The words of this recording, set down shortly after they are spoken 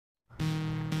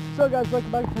So guys, welcome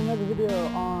back to another video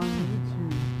on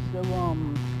YouTube. So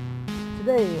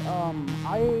today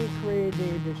I created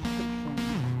a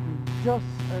description just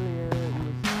earlier. It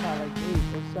was about like 8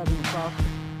 or 7 o'clock.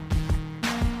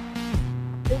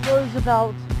 It was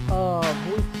about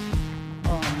voice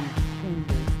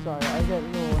changes. Sorry, I get a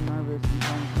little nervous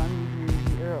sometimes. I'm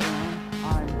usually here alone. I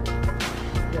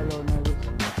get a little nervous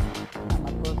at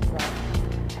my first class.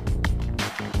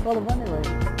 But anyway,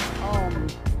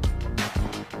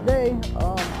 today,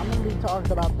 I'm going to be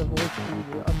talking about the voice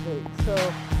changer update. So,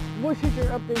 voice changer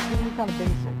update is going to be kind of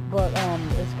basic, but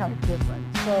it's kind of different.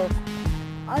 So,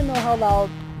 I know how loud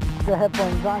the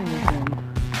headphones I'm using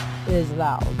is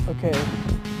loud, okay?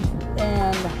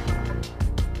 And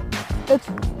it's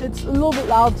a little bit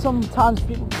loud. Sometimes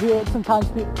people hear it, sometimes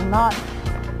people cannot.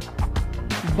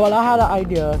 But I had an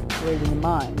idea right in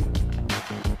mind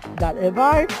that if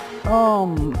I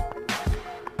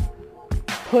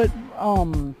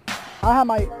I have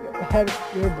my head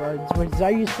earbuds, which I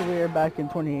used to wear back in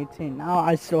 2018. Now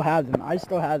I still have them.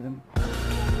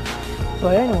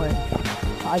 But anyway,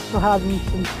 I still have them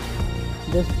since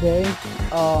this day.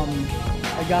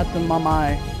 I got them on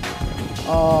my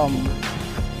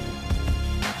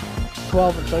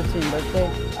 12 or 13 birthday,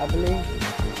 I believe.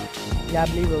 Yeah, I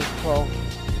believe it was 12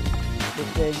 this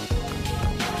day.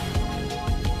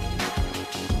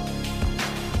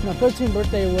 My 13th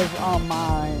birthday was on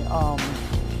my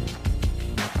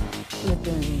when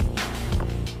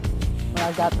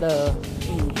I got the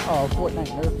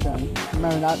Fortnite Nerf gun.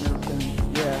 Remember that Nerf gun?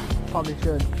 Yeah, probably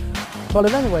should.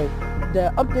 But anyway,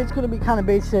 the update's gonna be kind of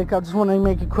basic. I just want to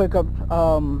make a quick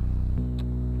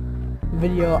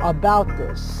video about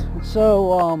this.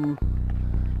 So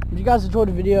if you guys enjoyed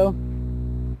the video,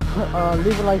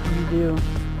 leave a like if you do.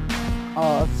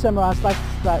 Smash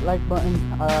that like button.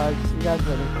 See you guys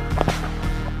later.